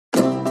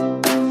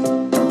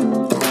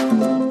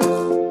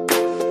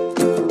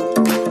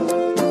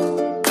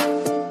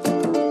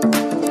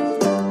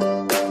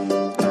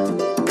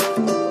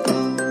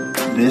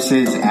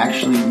This is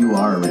Actually You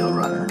Are a Real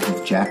Runner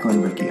with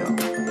Jacqueline Riccio.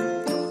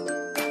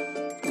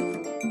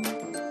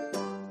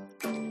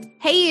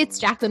 Hey, it's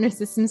Jacqueline with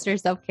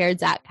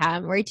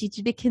SystemsForSelfCare.com, where I teach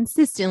you to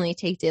consistently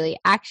take daily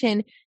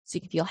action so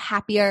you can feel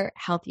happier,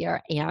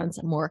 healthier, and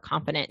more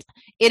confident.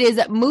 It is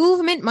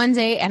Movement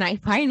Monday, and I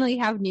finally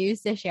have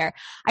news to share.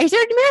 I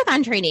started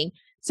marathon training.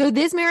 So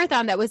this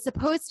marathon that was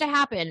supposed to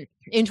happen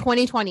in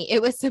 2020,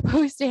 it was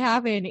supposed to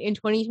happen in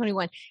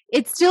 2021.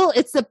 It's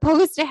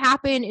supposed to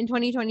happen in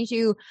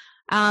 2022.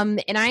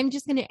 And I'm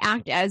just going to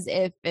act as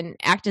if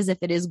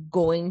it is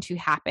going to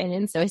happen.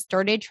 And so I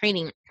started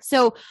training.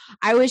 So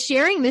I was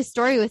sharing this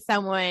story with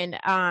someone,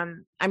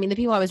 the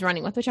people I was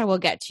running with, which I will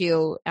get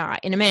to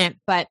in a minute,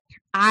 but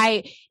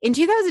in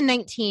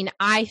 2019,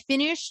 I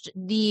finished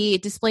the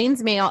Des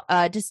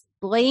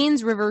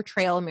Plaines River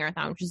Trail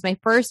Marathon, which is my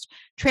first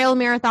trail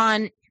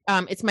marathon.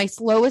 It's my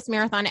slowest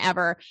marathon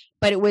ever,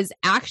 but it was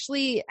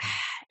actually,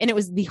 and it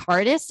was the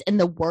hardest and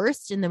the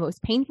worst and the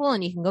most painful.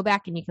 And you can go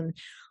back and you can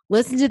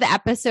listen to the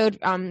episode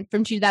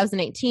from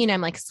 2018. I'm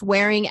like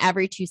swearing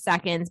every 2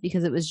 seconds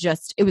because it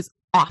was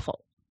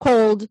awful,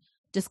 cold,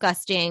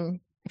 disgusting.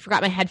 I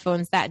forgot my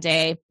headphones that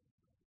day.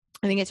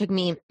 I think it took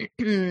me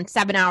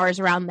 7 hours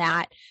around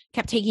that.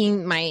 Kept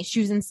taking my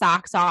shoes and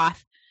socks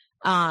off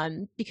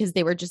because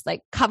they were just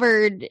like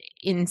covered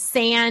in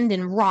sand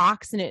and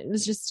rocks, and it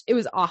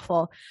was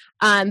awful.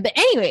 But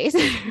anyways,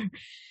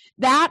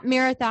 that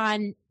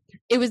marathon,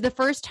 it was the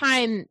first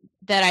time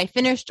that I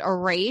finished a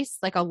race,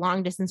 like a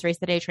long distance race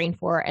that I trained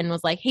for, and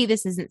was like, hey,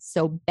 this isn't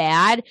so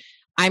bad.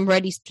 I'm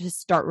ready to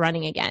start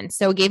running again.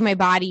 So gave my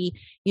body,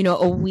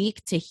 a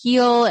week to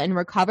heal and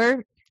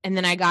recover. And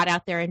then I got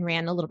out there and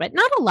ran a little bit,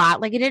 not a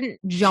lot, like I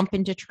didn't jump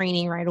into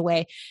training right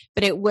away,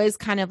 but it was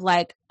kind of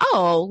like,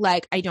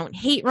 I don't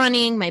hate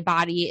running. My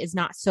body is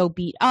not so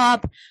beat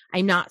up.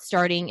 I'm not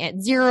starting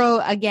at zero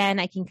again.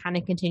 I can kind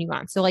of continue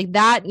on. So like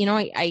that,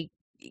 I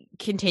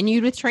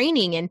continued with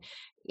training and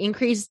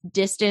increased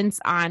distance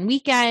on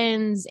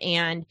weekends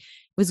and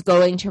was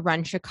going to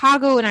run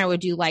Chicago, and I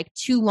would do like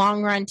 2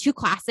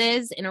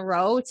 classes in a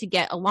row to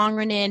get a long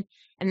run in.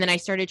 And then I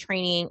started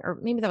training, or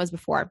maybe that was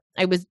before.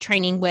 I was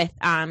training with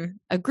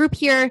a group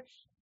here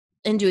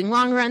and doing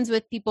long runs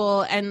with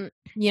people and,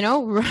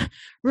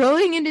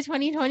 rolling into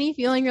 2020,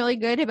 feeling really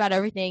good about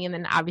everything. And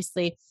then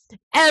obviously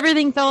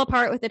everything fell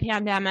apart with the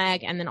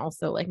pandemic. And then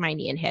also like my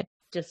knee and hip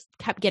just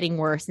kept getting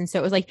worse. And so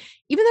it was like,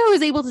 even though I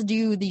was able to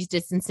do these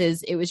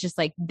distances, it was just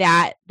like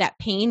that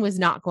pain was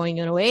not going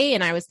away.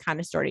 And I was kind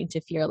of starting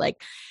to fear like,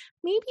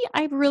 maybe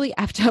I've really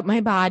effed up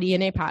my body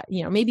and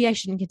maybe I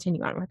shouldn't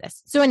continue on with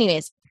this. So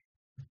anyways,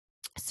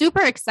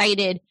 super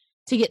excited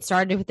to get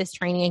started with this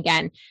training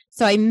again.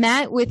 So I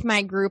met with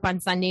my group on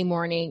Sunday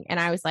morning and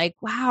I was like,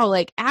 wow,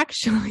 like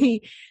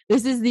actually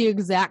this is the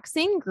exact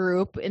same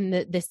group in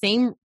the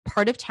same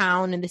part of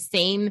town and the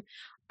same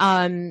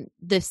route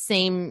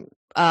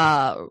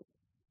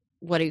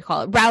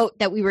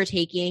that we were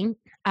taking,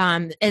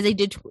 as I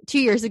did 2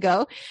 years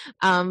ago,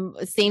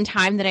 same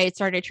time that I had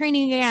started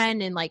training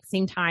again and like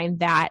same time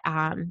that,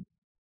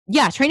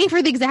 training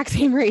for the exact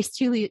same race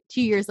 2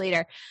 years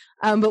later.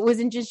 But what was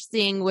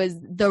interesting was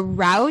the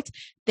route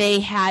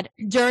they had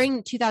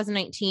during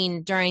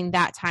 2019. During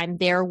that time,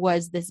 there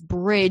was this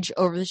bridge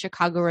over the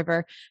Chicago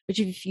River, which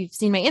if you've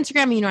seen my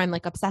Instagram, I'm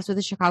like obsessed with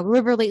the Chicago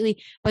River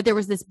lately, but there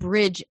was this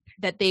bridge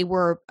that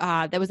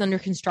that was under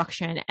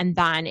construction. And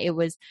then it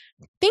was,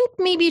 I think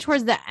maybe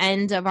towards the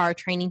end of our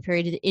training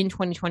period in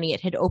 2020, it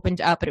had opened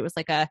up, but it was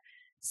like a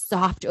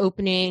soft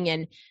opening,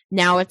 and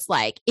now it's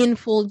like in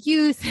full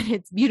use and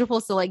it's beautiful.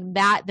 So like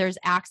that, there's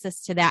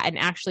access to that. And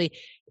actually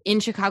in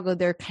Chicago,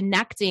 they're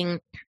connecting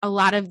a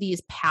lot of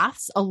these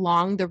paths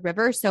along the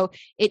river. So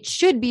it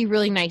should be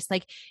really nice.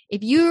 Like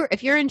if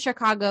you're in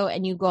Chicago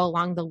and you go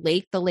along the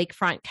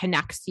lakefront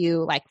connects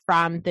you like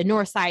from the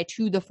north side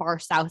to the far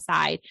south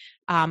side.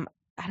 I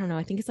don't know,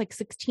 I think it's like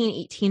 16,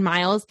 18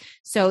 miles.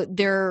 So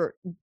they're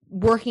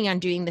working on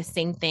doing the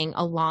same thing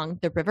along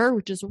the river,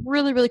 which is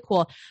really, really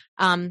cool.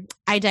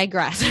 I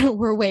digress.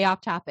 We're way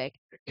off topic.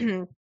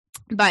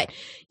 But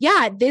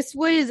yeah, this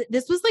was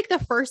like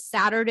the first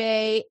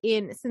Saturday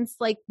since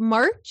like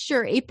March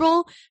or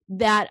April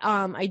that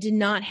I did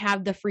not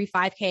have the free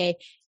 5K.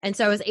 And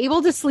so I was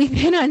able to sleep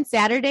in on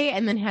Saturday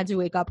and then had to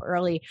wake up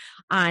early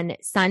on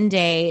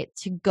Sunday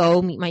to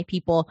go meet my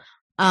people.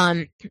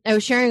 I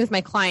was sharing with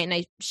my client, and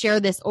I share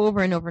this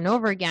over and over and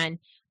over again.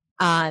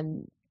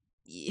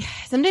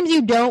 Sometimes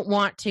you don't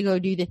want to go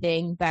do the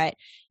thing, but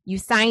you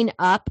sign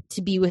up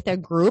to be with a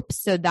group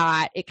so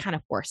that it kind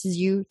of forces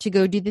you to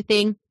go do the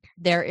thing.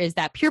 There is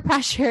that peer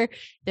pressure.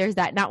 There's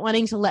that not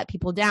wanting to let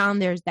people down.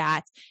 There's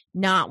that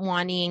not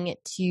wanting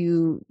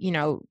to,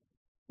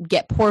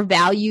 get poor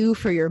value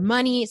for your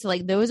money. So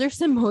like those are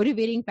some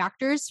motivating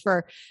factors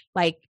for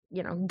like,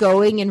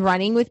 going and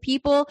running with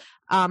people.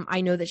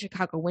 I know that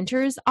Chicago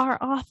winters are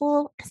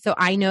awful. So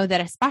I know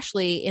that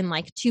especially in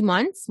like 2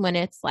 months when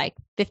it's like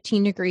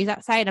 15 degrees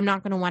outside, I'm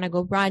not going to want to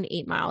go run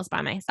 8 miles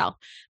by myself.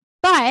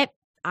 But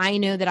I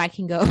know that I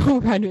can go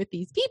run with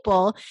these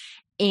people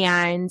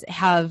and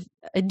have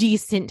a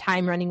decent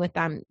time running with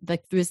them,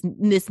 like through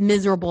this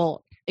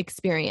miserable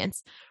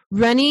experience.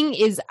 Running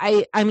is,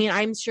 I mean,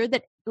 I'm sure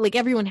that like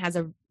everyone has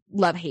a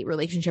love-hate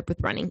relationship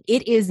with running.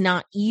 It is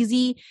not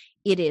easy.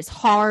 It is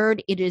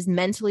hard. It is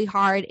mentally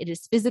hard. It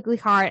is physically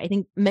hard. I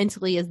think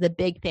mentally is the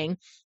big thing.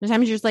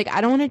 Sometimes you're just like,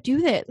 I don't want to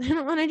do this. I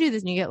don't want to do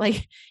this. And you get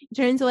like, you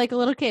turn into like a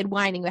little kid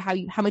whining about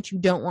how much you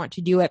don't want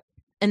to do it.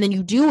 And then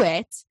you do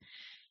it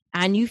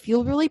and you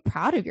feel really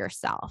proud of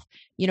yourself.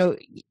 You know,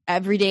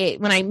 every day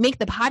when I make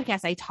the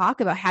podcast, I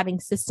talk about having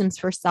systems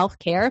for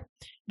self-care,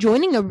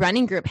 joining a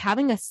running group,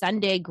 having a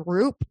Sunday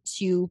group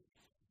to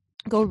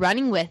go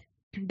running with.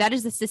 That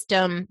is the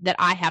system that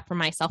I have for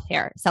my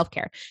self-care.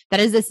 That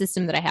is the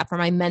system that I have for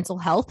my mental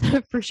health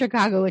for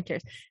Chicago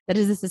winters. That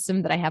is the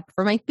system that I have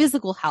for my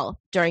physical health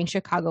during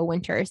Chicago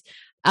winters.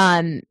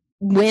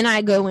 When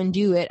I go and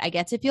do it, I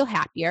get to feel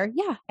happier.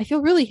 Yeah, I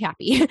feel really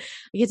happy. I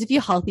get to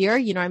feel healthier.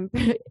 You know, I'm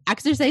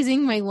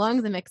exercising my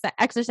lungs, I'm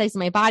exercising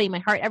my body, my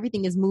heart,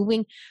 everything is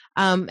moving.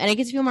 And I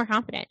get to feel more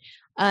confident.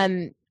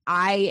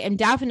 I am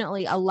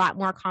definitely a lot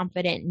more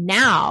confident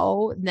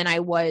now than I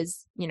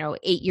was,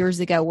 8 years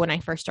ago when I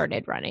first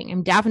started running.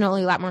 I'm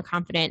definitely a lot more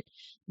confident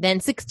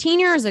than 16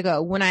 years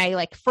ago when I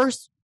like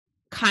first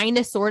kind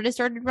of sort of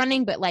started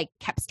running, but like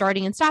kept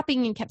starting and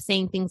stopping and kept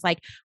saying things like,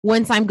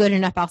 once I'm good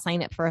enough, I'll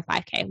sign up for a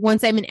 5K.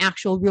 Once I'm an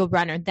actual real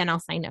runner, then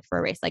I'll sign up for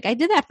a race. Like I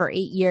did that for 8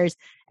 years.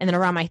 And then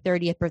around my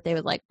 30th birthday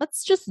was like,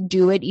 let's just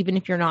do it, even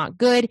if you're not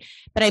good.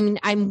 But I mean,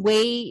 I'm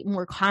way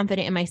more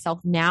confident in myself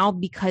now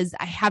because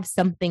I have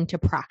something to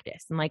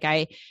practice. And like,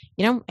 I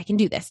can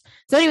do this.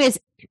 So anyways,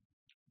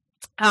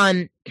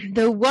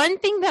 the one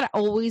thing that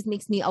always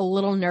makes me a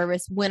little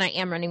nervous when I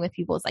am running with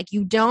people is like,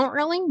 you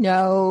don't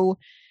know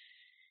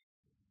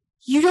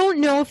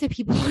if the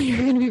people you're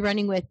going to be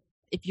running with,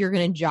 if you're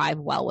going to jive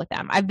well with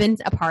them. I've been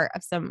a part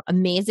of some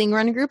amazing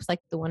running groups like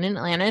the one in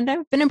Atlanta, and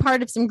I've been a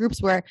part of some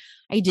groups where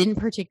I didn't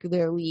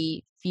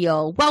particularly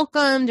feel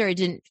welcomed, or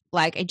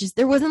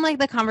there wasn't like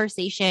the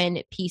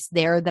conversation piece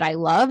there that I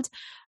loved.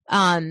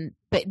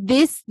 But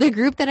the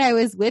group that I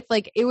was with,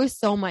 like, it was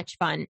so much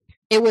fun.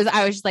 I was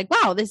just like,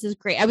 wow, this is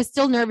great. I was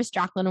still nervous,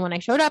 Jacqueline, when I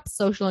showed up.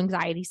 Social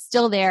anxiety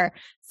still there,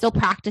 still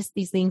practice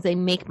these things. I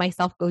make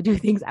myself go do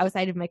things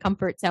outside of my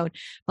comfort zone.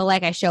 But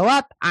like, I show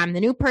up, I'm the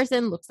new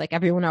person. Looks like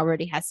everyone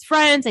already has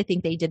friends. I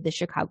think they did the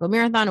Chicago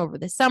Marathon over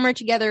the summer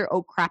together.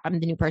 Oh crap,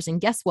 I'm the new person.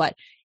 Guess what?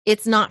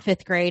 It's not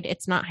fifth grade.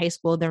 It's not high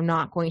school. They're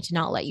not going to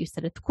not let you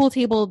sit at the pool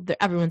table.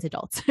 Everyone's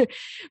adults.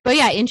 But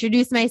yeah,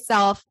 introduce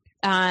myself.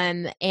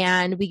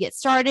 And we get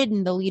started,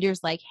 and the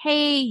leader's like,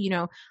 hey,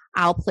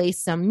 I'll play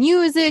some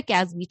music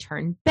as we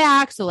turn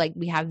back. So like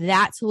we have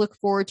that to look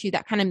forward to.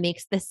 That kind of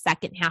makes the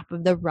second half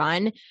of the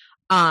run.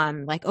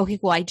 Like, okay,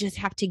 cool. I just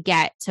have to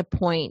get to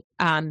point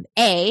A.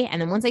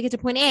 And then once I get to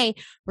point A,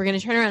 we're going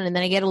to turn around, and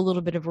then I get a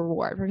little bit of a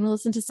reward. We're going to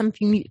listen to some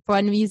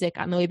fun music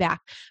on the way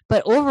back.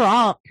 But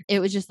overall, it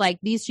was just like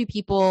these two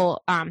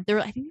people, I think there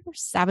were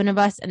 7 of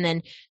us. And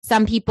then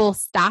some people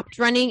stopped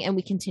running and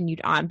we continued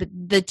on. But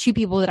the 2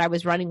 people that I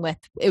was running with,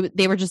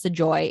 they were just a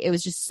joy. It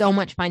was just so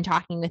much fun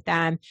talking with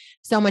them.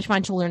 So much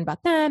fun to learn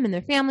about them and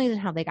their families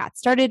and how they got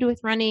started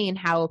with running and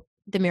how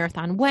the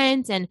marathon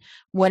went. And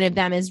one of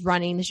them is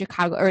running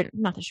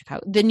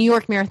the New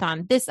York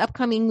Marathon this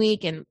upcoming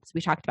week. And so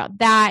we talked about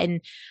that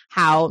and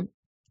how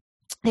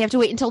they have to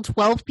wait until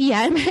 12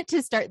 p.m.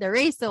 to start the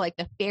race. So like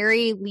the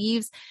ferry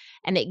leaves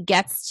and it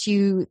gets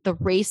to the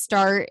race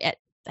start at,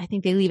 I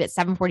think they leave at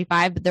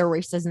 7:45, but their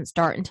race doesn't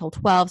start until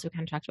 12. So we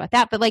kind of talked about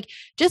that, but like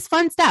just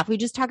fun stuff. We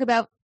just talk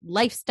about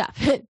life stuff,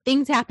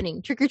 things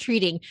happening,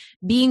 trick-or-treating,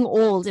 being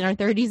old in our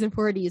 30s and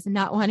 40s and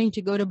not wanting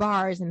to go to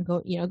bars and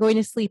going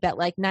to sleep at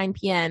like 9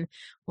 p.m.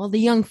 while the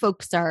young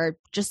folks are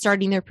just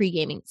starting their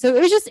pre-gaming. So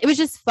it was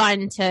just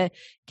fun to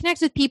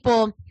connect with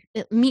people,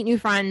 meet new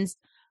friends.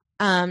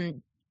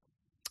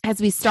 As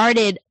we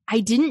started,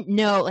 I didn't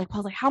know, like,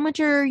 Paul's like, how much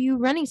are you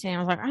running today? And I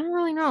was like, I don't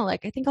really know.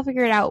 Like, I think I'll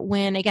figure it out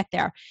when I get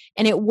there.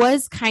 And it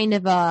was kind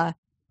of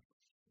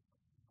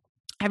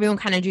everyone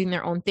kind of doing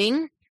their own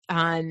thing.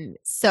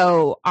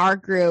 So our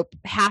group,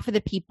 half of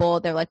the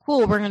people, they're like,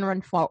 cool, we're going to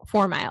run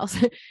 4 miles.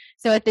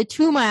 So at the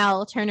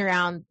 2-mile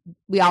turnaround,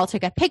 we all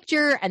took a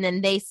picture and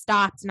then they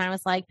stopped. And I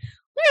was like,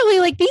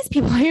 literally, like, these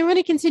people, I'm going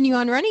to continue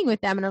on running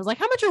with them. And I was like,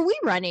 how much are we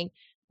running?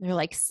 And they're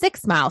like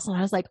 6 miles. And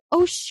I was like,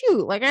 oh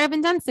shoot, like I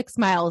haven't done 6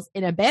 miles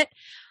in a bit.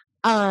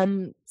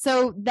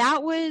 So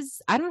that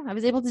was, I don't know, I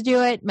was able to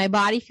do it. My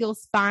body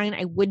feels fine.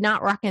 I would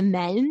not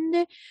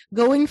recommend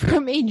going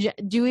from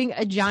doing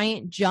a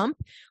giant jump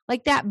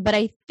like that. But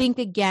I think,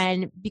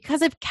 again,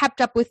 because I've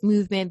kept up with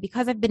movement,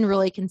 because I've been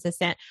really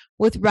consistent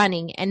with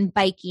running and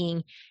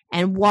biking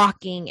and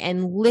walking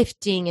and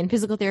lifting and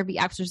physical therapy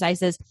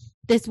exercises,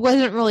 this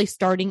wasn't really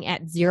starting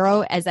at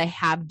 0 as I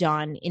have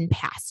done in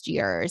past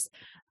years.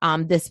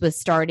 This was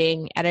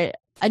starting at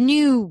a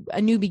new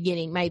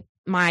beginning.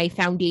 My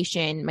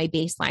foundation, my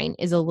baseline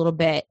is a little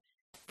bit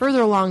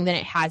further along than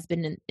it has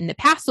been in the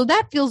past. So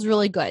that feels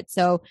really good.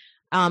 So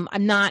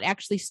I'm not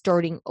actually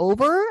starting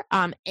over.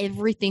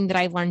 Everything that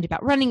I've learned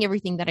about running,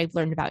 everything that I've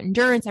learned about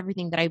endurance,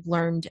 everything that I've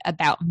learned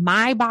about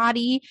my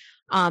body,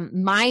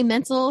 my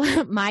mental,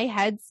 my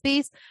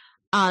headspace,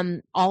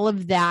 all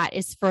of that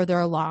is further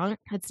along.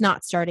 It's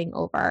not starting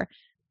over.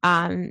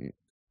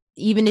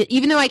 Even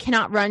though I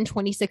cannot run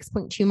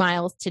 26.2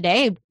 miles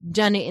today, I've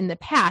done it in the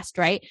past,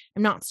 right?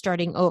 I'm not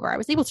starting over. I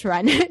was able to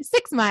run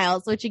 6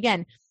 miles, which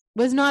again,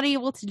 was not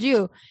able to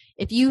do.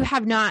 If you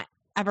have not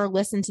ever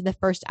listened to the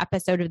first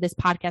episode of this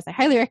podcast, I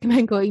highly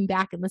recommend going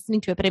back and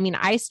listening to it. But I mean,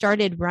 I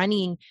started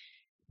running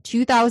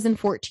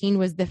 2014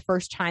 was the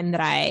first time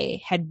that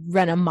I had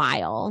run a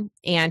mile,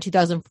 and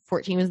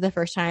 2014 was the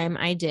first time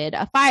I did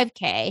a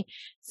 5K.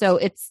 So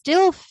it's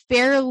still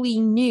fairly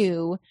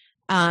new.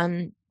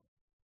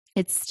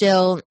 It's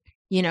still,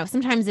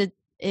 sometimes it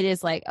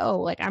is like, oh,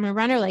 like I'm a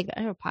runner, like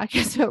I have a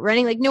podcast about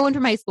running. Like no one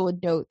from high school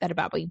would know that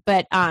about me.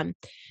 But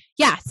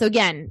yeah. So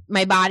again,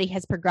 my body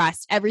has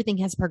progressed. Everything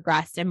has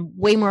progressed. I'm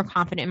way more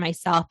confident in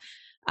myself.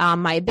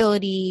 My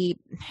ability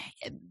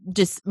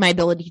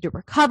to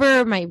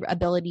recover, my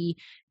ability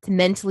to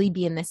mentally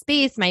be in this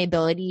space, my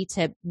ability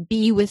to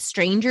be with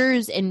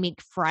strangers and make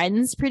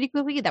friends pretty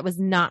quickly. That was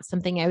not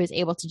something I was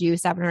able to do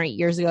 7 or 8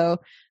 years ago,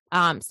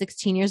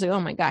 16 years ago.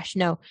 Oh my gosh,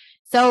 no.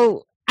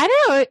 So I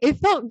don't know, it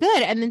felt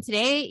good. And then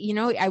today,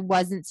 I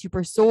wasn't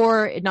super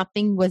sore.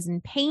 Nothing was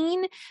in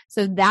pain.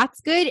 So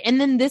that's good.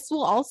 And then this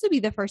will also be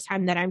the first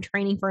time that I'm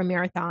training for a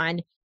marathon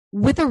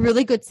with a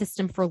really good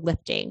system for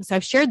lifting. So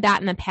I've shared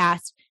that in the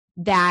past,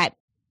 that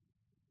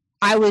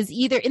I was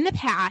either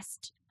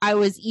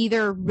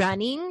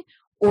running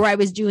or I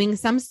was doing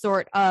some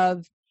sort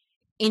of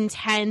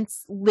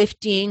intense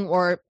lifting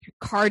or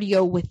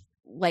cardio with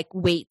like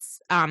weights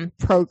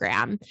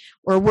program,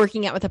 or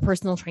working out with a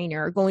personal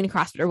trainer or going to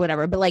CrossFit or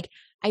whatever. But like,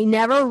 I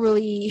never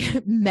really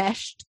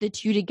meshed the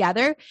two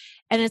together.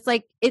 And it's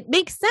like, it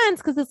makes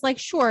sense because it's like,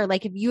 sure,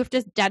 like if you have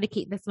to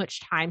dedicate this much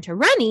time to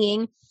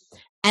running,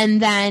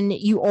 and then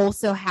you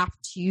also have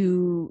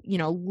to,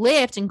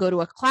 lift and go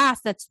to a class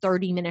that's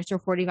 30 minutes or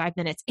 45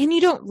 minutes. And you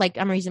don't like,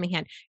 I'm raising my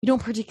hand, you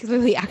don't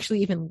particularly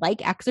actually even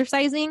like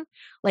exercising.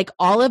 Like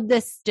all of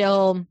this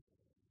still,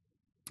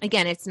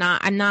 again,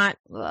 I'm not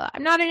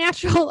a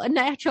natural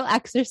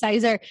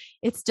exerciser.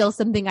 It's still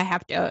something I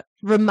have to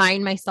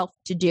remind myself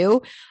to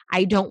do.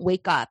 I don't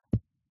wake up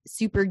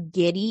super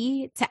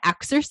giddy to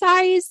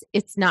exercise.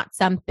 It's not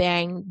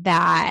something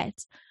that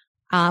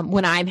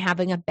when I'm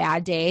having a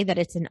bad day, that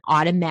it's an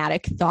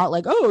automatic thought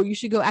like, oh, you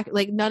should go act.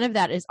 Like none of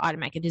that is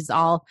automatic. It is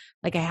all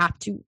like, I have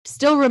to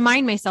still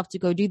remind myself to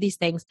go do these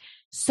things.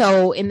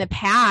 So in the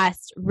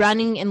past,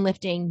 running and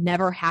lifting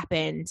never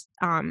happened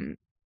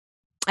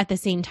at the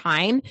same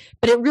time,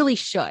 but it really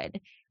should.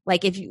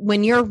 Like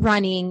when you're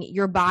running,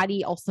 your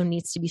body also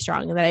needs to be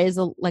strong. And that is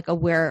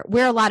where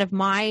a lot of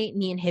my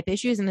knee and hip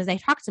issues. And as I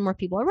talk to more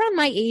people around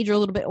my age or a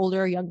little bit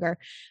older or younger,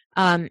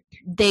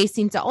 they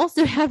seem to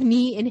also have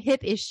knee and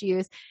hip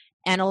issues.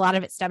 And a lot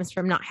of it stems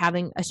from not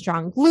having a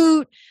strong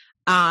glute,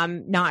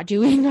 not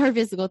doing our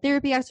physical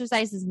therapy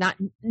exercises,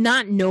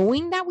 not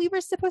knowing that we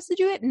were supposed to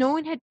do it. No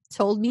one had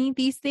told me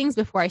these things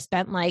before I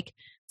spent like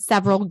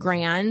several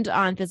grand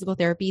on physical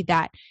therapy,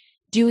 that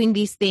doing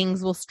these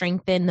things will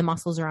strengthen the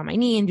muscles around my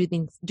knee,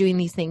 and doing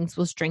these things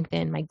will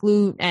strengthen my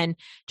glute and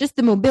just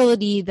the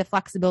mobility, the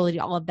flexibility,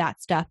 all of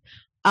that stuff.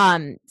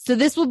 So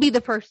this will be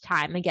the first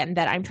time again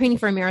that I'm training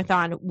for a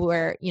marathon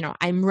where,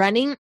 I'm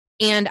running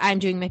and I'm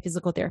doing my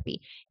physical therapy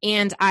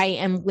and I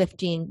am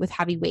lifting with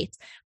heavy weights,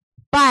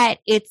 but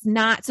it's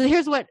not. So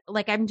here's what,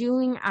 like I'm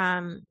doing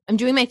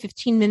my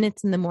 15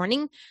 minutes in the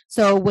morning.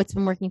 So what's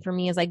been working for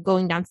me is like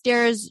going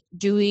downstairs,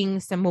 doing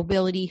some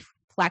mobility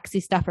flexy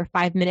stuff for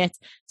 5 minutes,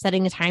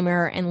 setting a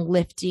timer and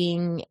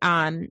lifting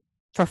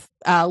for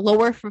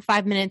lower for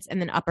 5 minutes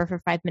and then upper for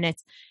 5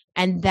 minutes.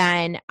 And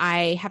then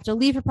I have to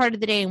leave for part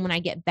of the day. And when I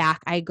get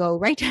back, I go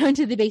right down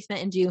to the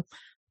basement and do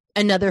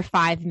another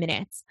 5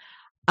 minutes.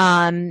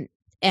 And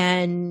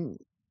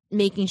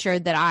making sure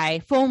that I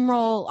foam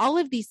roll, all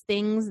of these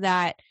things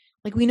that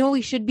like we know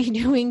we should be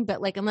doing,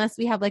 but like unless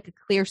we have like a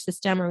clear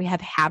system or we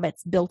have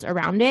habits built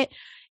around it,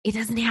 it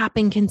doesn't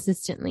happen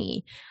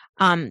consistently.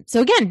 So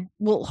again,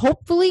 well,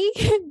 hopefully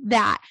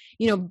that,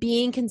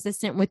 being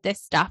consistent with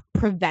this stuff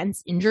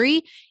prevents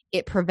injury.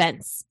 It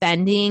prevents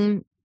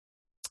spending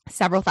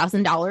several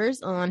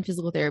 $1,000s on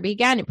physical therapy.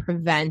 Again, it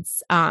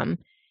prevents,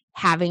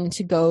 having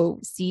to go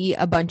see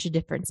a bunch of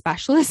different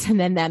specialists and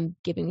then them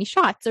giving me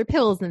shots or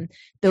pills and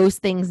those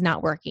things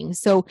not working.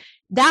 So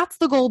that's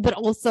the goal, but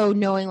also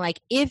knowing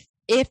like if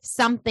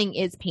something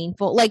is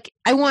painful, like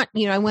I want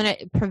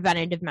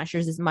preventative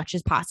measures as much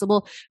as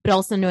possible, but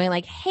also knowing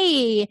like,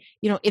 hey,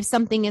 if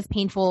something is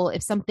painful,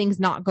 if something's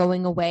not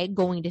going away,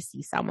 going to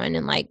see someone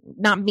and like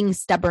not being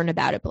stubborn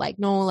about it, but like,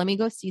 no, let me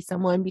go see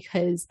someone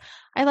because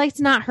I like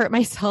to not hurt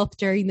myself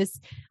during this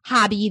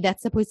hobby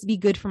that's supposed to be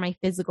good for my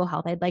physical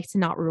health. I'd like to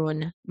not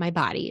ruin my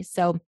body.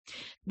 So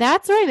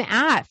that's where I'm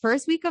at.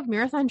 First week of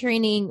marathon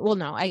training. Well,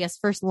 no, I guess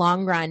first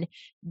long run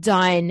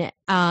done.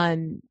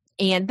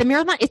 And the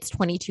marathon, it's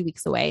 22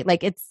 weeks away.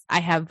 Like I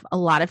have a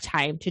lot of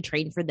time to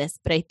train for this,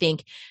 but I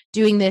think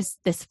doing this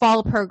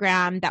fall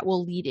program that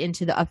will lead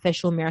into the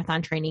official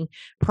marathon training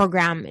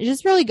program is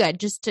just really good.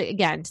 Just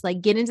to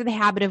like get into the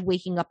habit of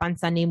waking up on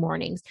Sunday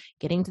mornings,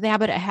 getting to the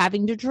habit of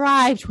having to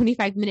drive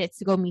 25 minutes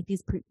to go meet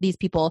these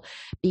people,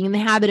 being in the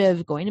habit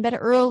of going to bed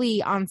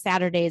early on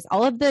Saturdays,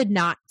 all of the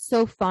not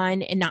so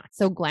fun and not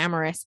so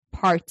glamorous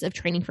parts of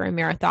training for a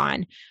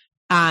marathon.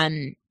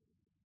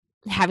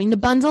 Having to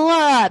bundle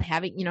up,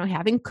 having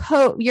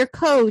your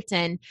coat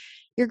and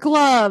your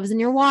gloves and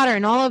your water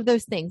and all of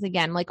those things.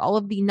 Again, like all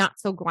of the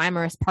not so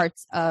glamorous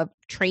parts of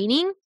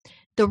training.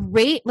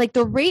 Race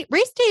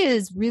day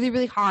is really,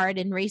 really hard.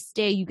 And race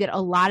day, you get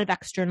a lot of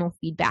external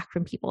feedback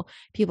from people.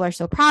 People are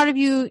so proud of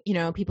you.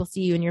 People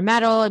see you in your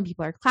medal and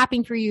people are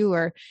clapping for you,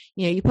 or,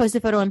 you post a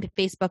photo on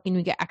Facebook and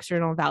you get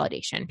external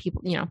validation.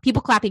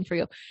 People clapping for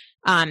you.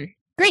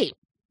 Great.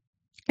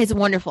 It's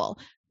wonderful.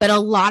 But a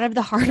lot of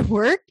the hard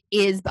work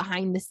is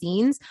behind the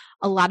scenes.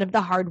 A lot of the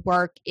hard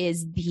work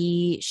is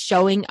the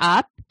showing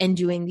up and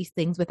doing these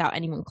things without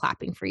anyone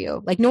clapping for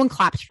you. Like no one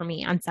claps for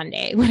me on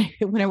Sunday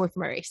when I work for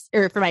my race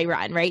or for my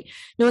run, right?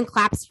 No one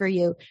claps for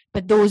you,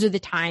 but those are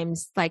the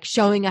times, like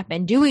showing up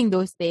and doing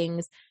those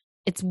things.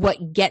 It's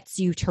what gets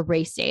you to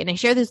race day. And I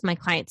share this with my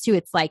clients too.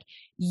 It's like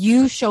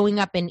you showing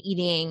up and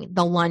eating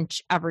the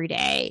lunch every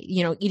day,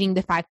 eating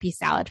the 5-piece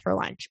salad for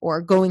lunch,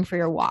 or going for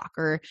your walk,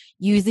 or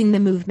using the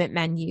movement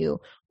menu,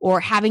 or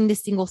having the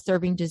single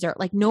serving dessert.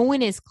 Like no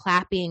one is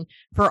clapping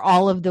for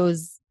all of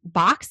those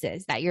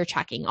boxes that you're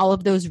checking, all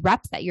of those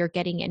reps that you're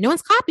getting in. No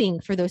one's clapping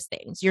for those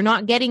things. You're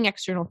not getting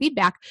external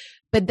feedback,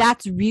 but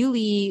that's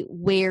really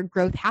where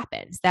growth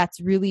happens.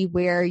 That's really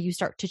where you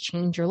start to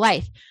change your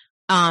life.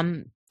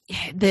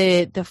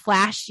 The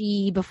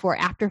flashy before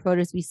after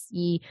photos we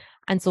see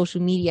on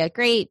social media,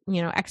 great,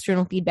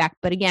 external feedback.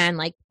 But again,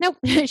 like, nope,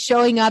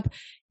 showing up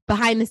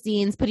behind the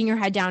scenes, putting your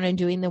head down and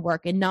doing the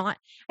work, and I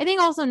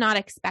think also not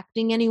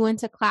expecting anyone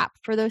to clap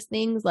for those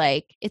things.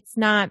 Like it's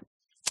not,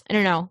 I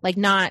don't know, like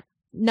not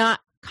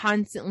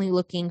constantly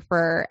looking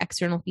for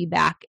external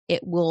feedback.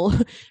 It will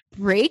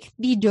break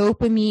the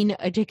dopamine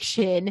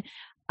addiction.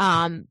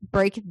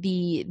 Break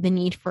the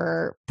need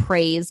for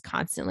praise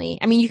constantly.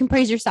 I mean, you can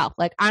praise yourself.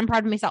 Like I'm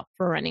proud of myself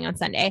for running on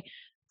Sunday.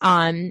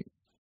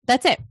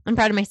 That's it. I'm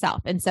proud of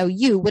myself. And so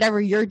whatever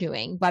you're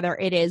doing, whether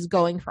it is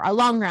going for a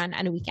long run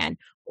on a weekend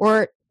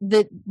or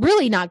the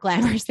really not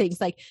glamorous things,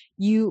 like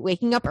you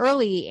waking up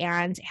early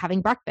and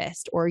having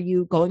breakfast, or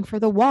you going for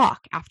the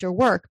walk after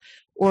work,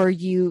 or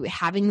you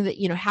having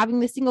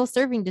the single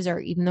serving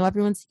dessert, even though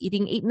everyone's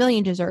eating 8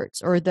 million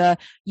desserts, or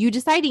you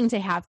deciding to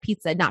have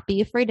pizza, not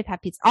be afraid of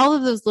have pizza, all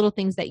of those little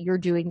things that you're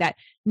doing that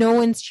no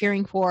one's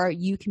cheering for,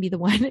 you can be the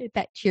one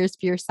that cheers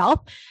for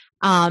yourself.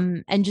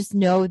 And just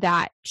know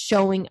that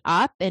showing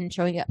up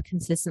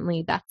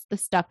consistently, that's the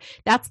stuff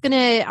that's going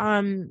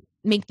to,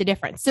 make the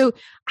difference. So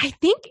I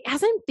think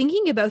as I'm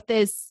thinking about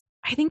this,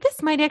 I think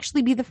this might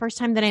actually be the first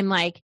time that I'm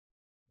like,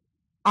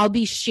 I'll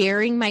be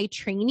sharing my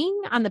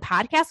training on the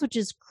podcast, which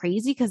is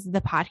crazy because the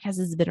podcast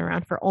has been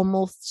around for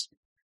almost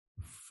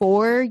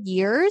 4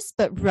 years,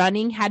 but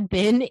running had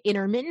been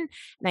intermittent.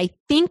 And I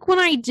think when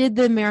I did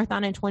the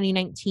marathon in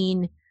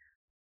 2019,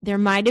 there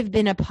might have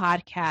been a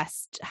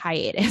podcast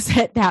hiatus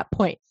at that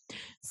point.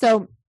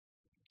 So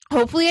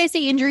hopefully I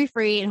stay injury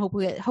free, and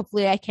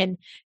hopefully I can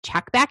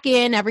check back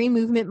in every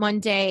Movement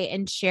Monday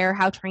and share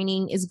how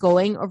training is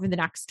going over the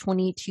next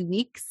 22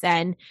 weeks.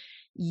 And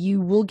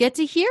you will get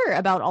to hear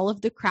about all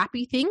of the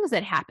crappy things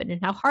that happen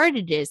and how hard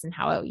it is, and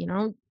how,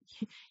 you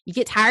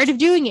get tired of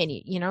doing it.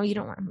 You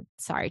don't want,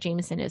 sorry,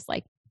 Jameson is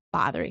like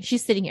bothering.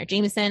 She's sitting here.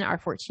 Jameson, our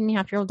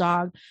 14.5-year-old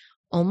dog,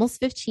 almost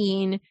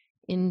 15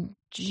 in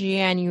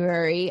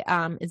January,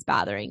 is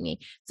bothering me.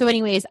 So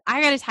anyways,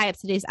 I got to tie up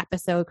today's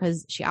episode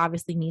because she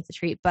obviously needs a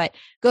treat, but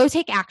go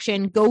take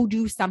action, go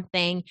do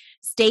something,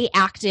 stay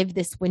active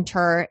this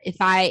winter.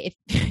 If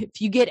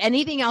you get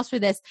anything else for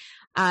this,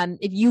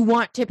 if you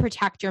want to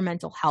protect your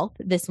mental health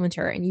this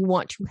winter and you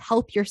want to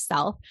help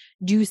yourself,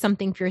 do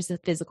something for your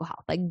physical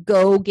health. Like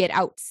go get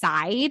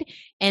outside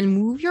and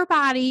move your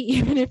body,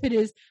 even if it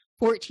is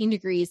 14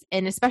 degrees.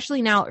 And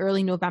especially now,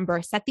 early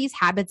November, set these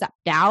habits up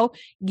now,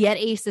 get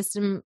a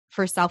system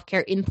for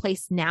self-care in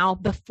place now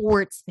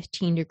before it's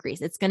 15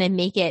 degrees. It's going to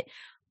make it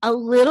a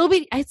little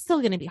bit, it's still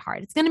going to be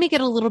hard. It's going to make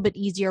it a little bit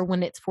easier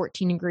when it's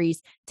 14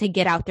 degrees to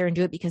get out there and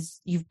do it because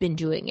you've been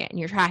doing it and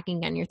you're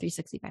tracking on your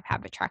 365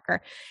 habit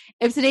tracker.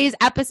 If today's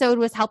episode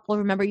was helpful,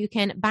 remember you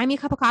can buy me a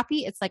cup of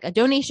coffee. It's like a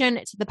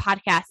donation to the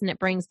podcast and it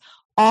brings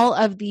all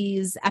of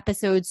these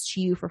episodes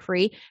to you for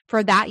free.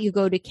 For that, you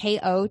go to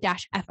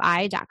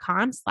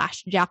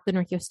ko-fi.com/Jacqueline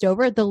Riccio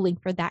Stover. The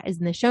link for that is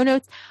in the show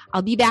notes.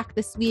 I'll be back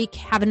this week.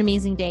 Have an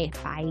amazing day.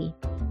 Bye.